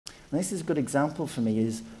And this is a good example for me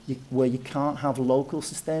is where you can't have local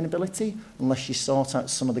sustainability unless you sort out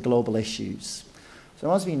some of the global issues.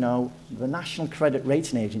 So as we know, the national credit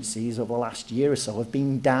rating agencies over the last year or so have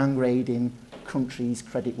been downgrading countries'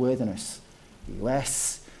 creditworthiness. The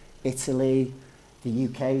US, Italy, the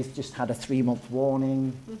UK has just had a 3-month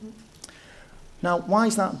warning. Now, why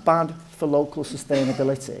is that bad for local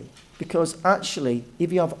sustainability? Because actually,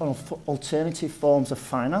 if you have alternative forms of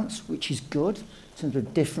finance, which is good in terms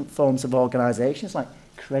of different forms of organisations like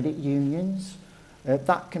credit unions,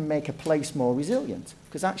 that can make a place more resilient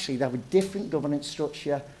because actually they have a different governance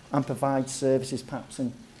structure and provide services perhaps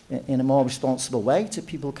in a more responsible way to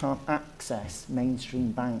people who can't access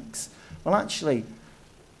mainstream banks. Well, actually,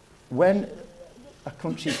 when a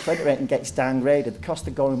country's credit rating gets downgraded, the cost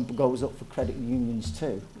of going goes up for credit unions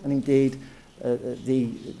too. And indeed,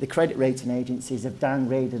 the credit rating agencies have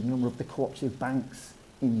downgraded a number of the cooperative banks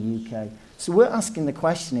in the UK. So we're asking the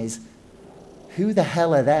question is, who the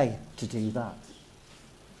hell are they to do that?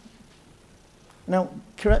 Now,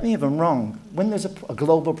 correct me if I'm wrong, when there's a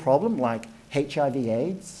global problem like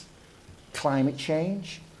HIV/AIDS, climate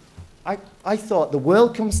change, I thought the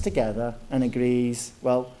world comes together and agrees,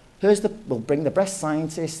 well, we'll bring the best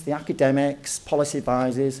scientists, the academics, policy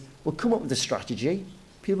advisors, we'll come up with a strategy,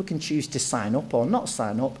 people can choose to sign up or not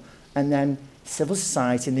sign up, and then civil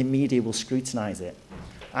society and the media will scrutinise it.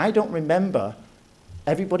 I don't remember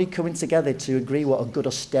everybody coming together to agree what a good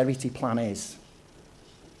austerity plan is.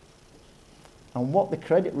 And what the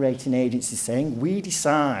credit rating agency is saying, we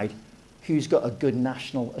decide who's got a good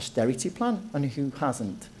national austerity plan and who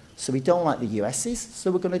hasn't. So we don't like the US's,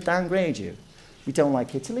 so we're going to downgrade you. We don't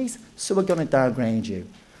like Italy's, so we're going to downgrade you.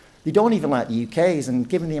 They don't even like the UK's, and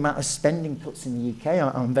given the amount of spending cuts in the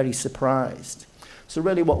UK, I'm very surprised. So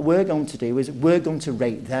really what we're going to do is we're going to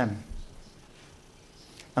rate them.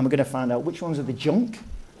 And we're going to find out which ones are the junk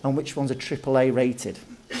and which ones are AAA rated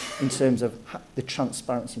in terms of the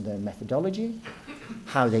transparency of their methodology,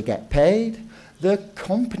 how they get paid, their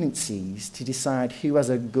competencies to decide who has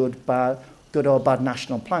a good or bad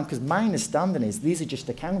national plan. Because my understanding is these are just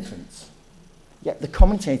accountants, yet they're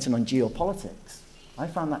commentating on geopolitics. I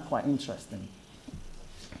found that quite interesting.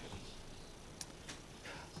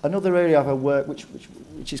 Another area of our work, which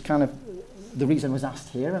is kind of the reason I was asked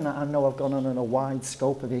here, and I know I've gone on a wide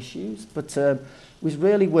scope of issues, but was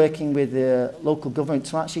really working with the local government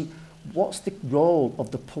to actually, what's the role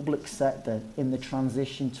of the public sector in the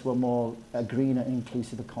transition to a greener,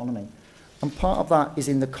 inclusive economy? And part of that is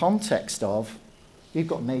in the context of, we've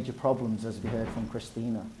got major problems, as we heard from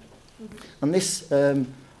Christina. And this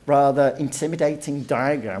rather intimidating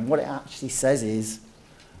diagram, what it actually says is,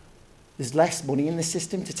 there's less money in the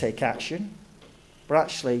system to take action, but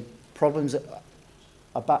actually things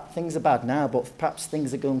are bad now, but perhaps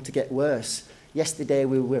things are going to get worse. Yesterday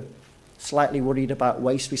we were slightly worried about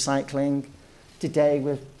waste recycling. Today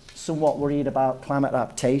we're somewhat worried about climate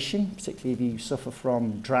adaptation, particularly if you suffer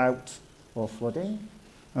from drought or flooding.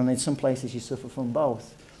 And in some places you suffer from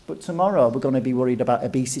both. But tomorrow we're going to be worried about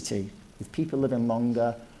obesity, with people living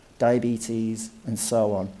longer, diabetes, and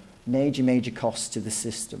so on. Major, major costs to the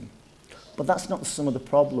system. But that's not the sum of the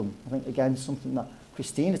problem. I think, again, something that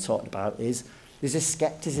Christina talked about is there's a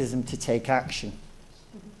scepticism to take action,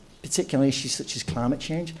 particularly issues such as climate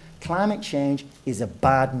change. Climate change is a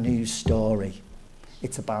bad news story.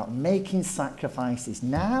 It's about making sacrifices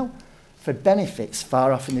now for benefits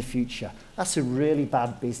far off in the future. That's a really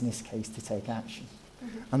bad business case to take action.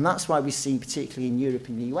 And that's why we see, particularly in Europe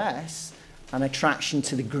and the US, an attraction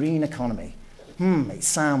to the green economy. It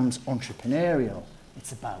sounds entrepreneurial.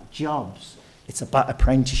 It's about jobs. It's about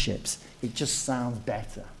apprenticeships. It just sounds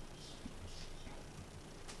better.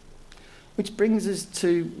 Which brings us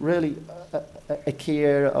to really a key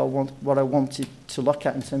area what I wanted to look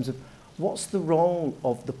at in terms of what's the role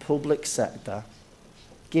of the public sector,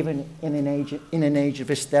 given in an age of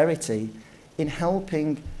austerity, in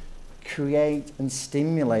helping create and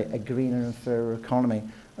stimulate a greener and fairer economy.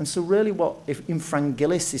 And so really what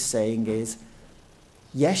Infrangilis is saying is,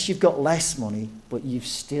 yes, you've got less money, but you've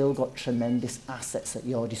still got tremendous assets at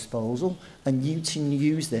your disposal, and you can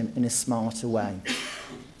use them in a smarter way.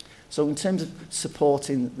 So in terms of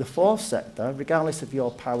supporting the fourth sector, regardless of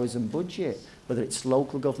your powers and budget, whether it's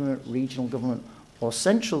local government, regional government, or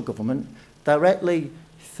central government, directly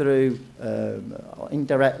through,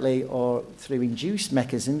 indirectly, or through induced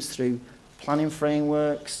mechanisms, through planning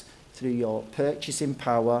frameworks, through your purchasing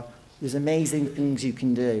power, there's amazing things you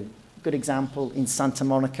can do. Good example, in Santa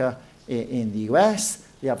Monica in the US,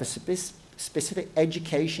 they have a specific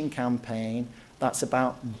education campaign that's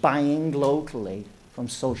about buying locally from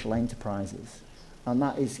social enterprises. And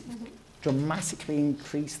that is dramatically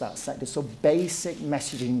increase that sector. So basic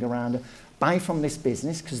messaging around buy from this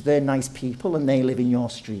business because they're nice people and they live in your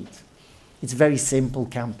street. It's a very simple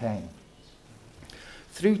campaign.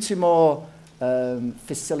 Through to more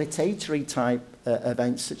facilitatory type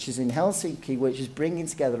events, such as in Helsinki, which is bringing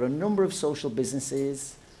together a number of social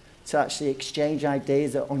businesses to actually exchange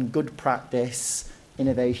ideas on good practice,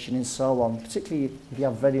 innovation and so on, particularly if you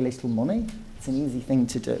have very little money. It's an easy thing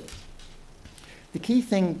to do. The key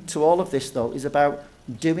thing to all of this, though, is about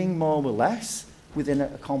doing more with less within a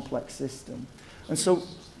complex system. And so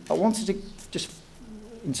I wanted to just,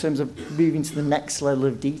 in terms of moving to the next level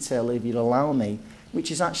of detail, if you'd allow me,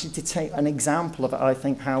 which is actually to take an example of, I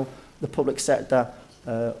think, how the public sector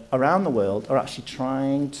around the world are actually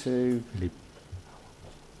trying to...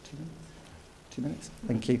 2 minutes?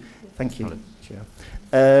 Thank you. Thank you, Chair,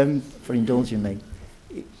 for indulging me.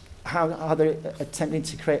 How they're attempting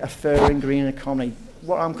to create a fairer and greener economy,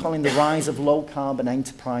 what I'm calling the rise of low-carbon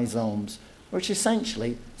enterprise zones, which are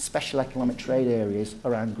essentially special economic trade areas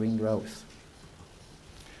around green growth.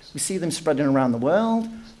 We see them spreading around the world,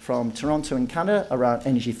 from Toronto in Canada around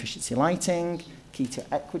energy efficiency lighting, Quito,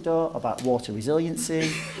 Ecuador about water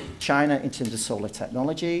resiliency, China in terms of solar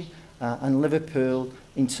technology, and Liverpool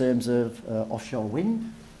in terms of offshore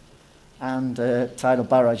wind and tidal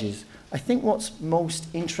barrages. I think what's most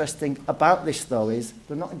interesting about this, though, is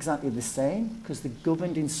they're not exactly the same because they're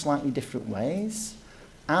governed in slightly different ways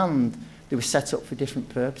and they were set up for different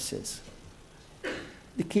purposes.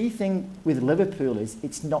 The key thing with Liverpool is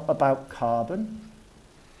it's not about carbon,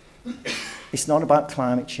 it's not about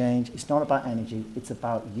climate change, it's not about energy, it's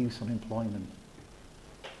about youth unemployment.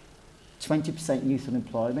 20% youth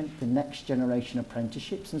unemployment, the next generation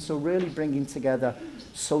apprenticeships, and so really bringing together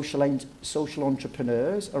social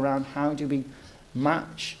entrepreneurs around how do we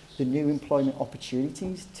match the new employment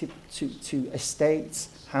opportunities to estates,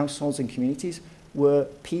 households and communities where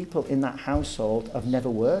people in that household have never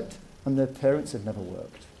worked and their parents have never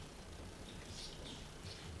worked.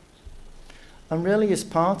 And really as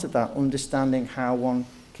part of that, understanding how one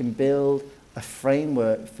can build a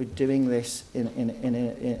framework for doing this in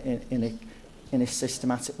a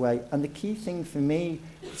systematic way. And the key thing for me,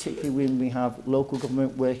 particularly when we have local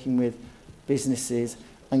government working with businesses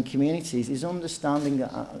and communities, is understanding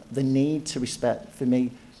the need to respect, for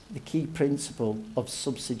me, the key principle of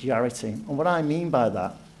subsidiarity. And what I mean by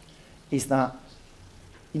that is that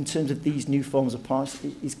in terms of these new forms of partnership,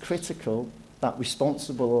 it is critical that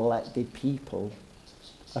responsible elected people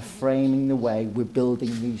are framing the way we're building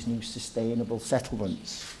these new sustainable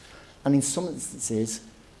settlements. And in some instances,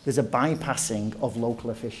 there's a bypassing of local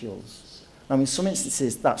officials. Now, in some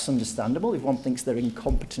instances, that's understandable if one thinks they're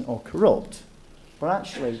incompetent or corrupt. But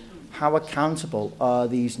actually, how accountable are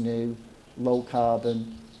these new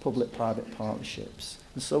low-carbon public-private partnerships?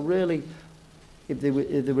 And so really, if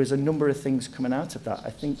there was a number of things coming out of that,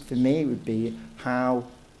 I think for me it would be how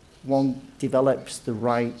one develops the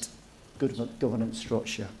right governance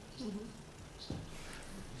structure.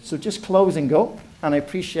 So just closing up, and I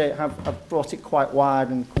appreciate I've brought it quite wide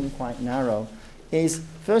and come quite narrow, is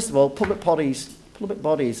first of all, public bodies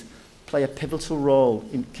play a pivotal role,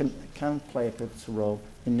 can play a pivotal role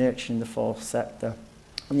in nurturing the fourth sector.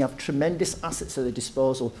 And you have tremendous assets at their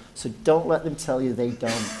disposal, so don't let them tell you they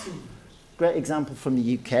don't. Great example from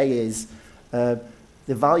the UK is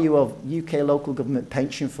the value of UK local government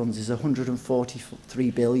pension funds is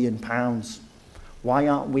 £143 billion. Why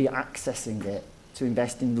aren't we accessing it to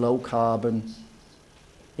invest in low carbon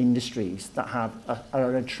industries that have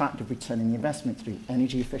an attractive return in the investment through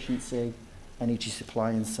energy efficiency, energy supply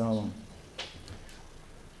and so on?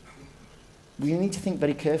 We need to think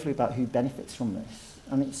very carefully about who benefits from this.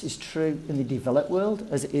 And it's true in the developed world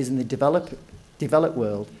as it is in the developed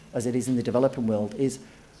world as it is in the developing world, is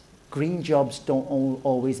green jobs don't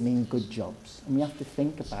always mean good jobs. And we have to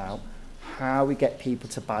think about how we get people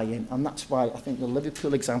to buy in. And that's why I think the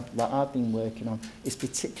Liverpool example that I've been working on is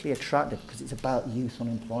particularly attractive, because it's about youth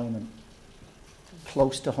unemployment,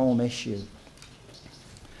 close to home issue.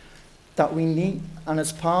 That we need, and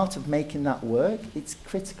as part of making that work, it's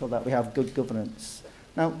critical that we have good governance.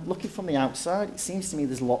 Now, looking from the outside, it seems to me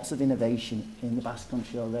there's lots of innovation in the Basque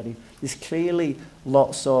Country already. There's clearly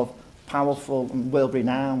lots of powerful and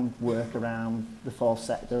world-renowned work around the fourth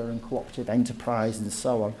sector and cooperative enterprise and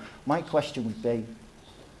so on. My question would be,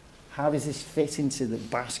 how does this fit into the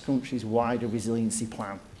Basque Country's wider resiliency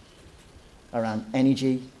plan around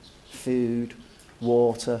energy, food,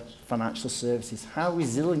 water, financial services? How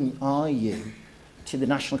resilient are you to the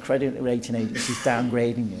national credit rating agencies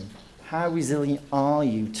downgrading you? How resilient are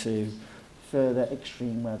you to further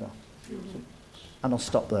extreme weather? And I'll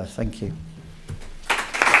stop there. Thank you.